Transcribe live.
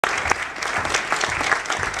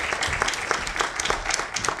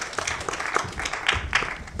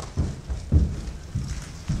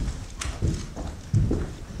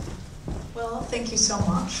thank you so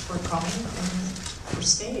much for coming and for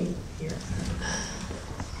staying here.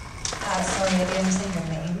 Sorry, I didn't say your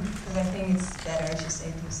name, because I think it's better if you say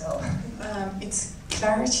it yourself. It's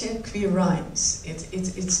Klaartje Quirijns.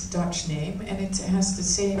 It's a Dutch name, and it has the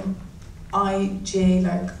same IJ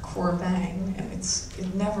like Corbijn, and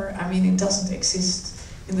it doesn't exist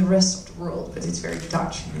in the rest of the world, but it's very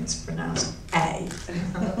Dutch and it's pronounced I.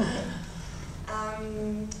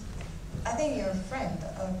 I think you're a friend,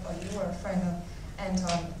 or you were a friend of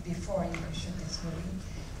Anton before you shoot this movie.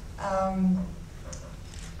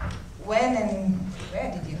 When and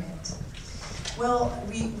where did you meet? Well,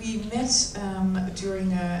 we met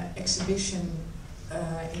during an exhibition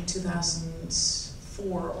in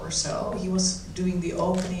 2004 or so. He was doing the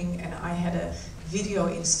opening and I had a video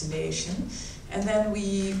installation. And then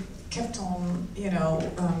we kept on,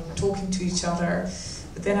 talking to each other.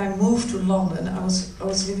 But then I moved to London. I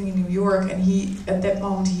was living in New York, and at that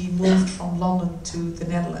moment he moved from London to the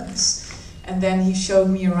Netherlands. And then he showed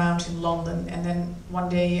me around in London, and then one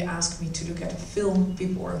day he asked me to look at a film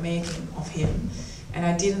people were making of him. And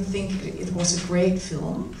I didn't think it was a great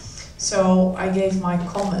film. So I gave my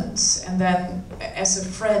comments, and then as a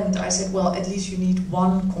friend I said, well, at least you need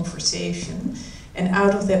one conversation. And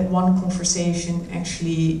out of that one conversation,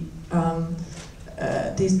 actually,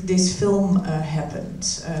 this film happened.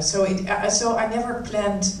 So I never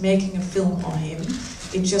planned making a film on him.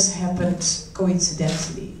 It just happened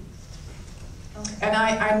coincidentally. Okay. And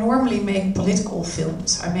I normally make political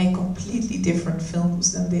films. I make completely different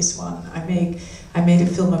films than this one. I made a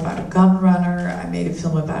film about a gun runner. I made a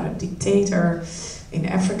film about a dictator in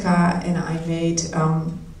Africa, and I made.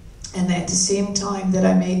 And at the same time that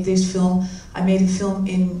I made this film, I made a film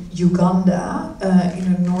in Uganda,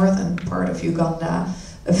 in the northern part of Uganda,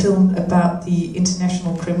 a film about the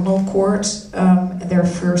International Criminal Court, and their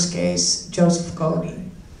first case, Joseph Kony.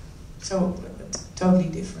 So, totally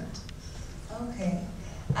different. Okay.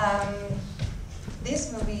 This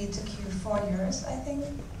movie took you 4 years, I think.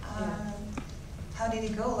 Yeah. How did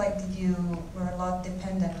it go? Like, were a lot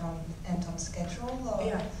dependent on Anton's schedule? Or?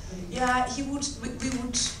 Yeah. We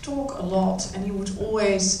would talk a lot, and he would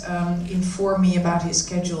always inform me about his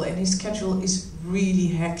schedule. And his schedule is really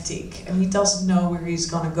hectic, and he doesn't know where he's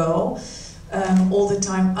gonna go all the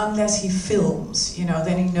time, unless he films.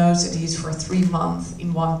 Then he knows that he's for 3 months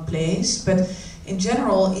in one place. But in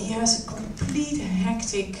general, he has a complete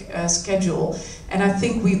hectic schedule, and I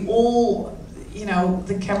think we all.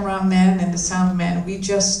 The cameraman and the soundman,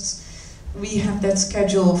 we had that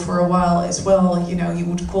schedule for a while as well. He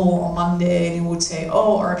would call on Monday and he would say,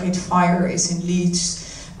 oh, Arcade Fire is in Leeds.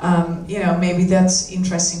 Maybe that's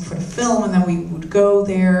interesting for the film, and then we would go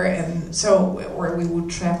there, or we would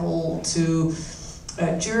travel to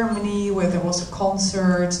Germany where there was a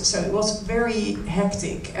concert. So it was very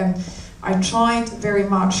hectic, and I tried very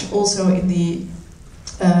much also in the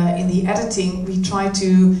editing. We try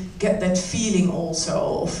to get that feeling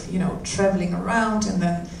also of traveling around and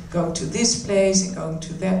then going to this place and going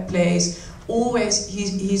to that place. Always,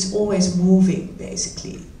 he's always moving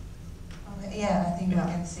basically. Okay, yeah, I think I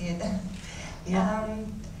can see it. Yeah.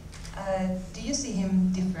 Do you see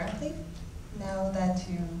him differently now that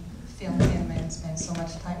you filmed him and spent so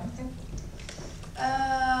much time with him?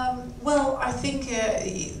 Well, I think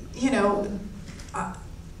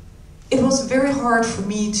it was very hard for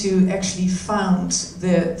me to actually found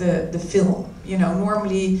the film.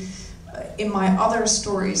 Normally in my other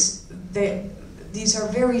stories, these are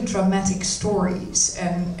very dramatic stories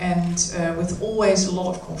and with always a lot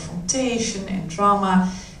of confrontation and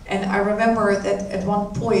drama. And I remember that at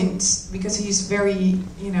one point, because he's very,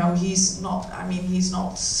 he's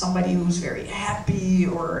not somebody who's very happy,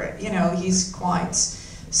 or, he's quite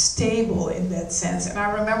stable in that sense. And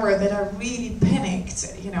I remember that I really panicked.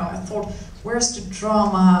 I thought, where's the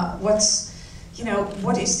drama?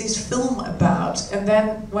 What is this film about? And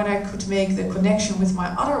then when I could make the connection with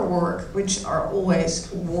my other work, which are always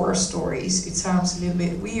war stories, it sounds a little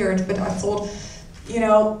bit weird, but I thought,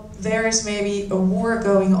 there is maybe a war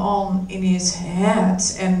going on in his head,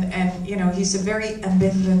 and he's a very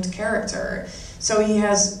ambivalent character. So he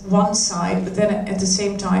has one side, but then at the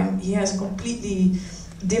same time he has a completely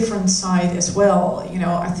different side as well.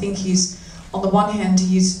 I think he's, on the one hand,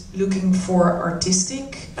 he's looking for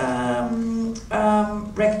artistic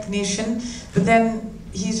recognition, but then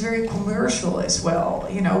he's very commercial as well,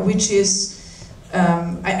 which is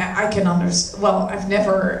I can understand. Well, I've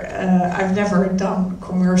never done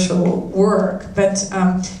commercial work, but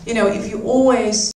if you always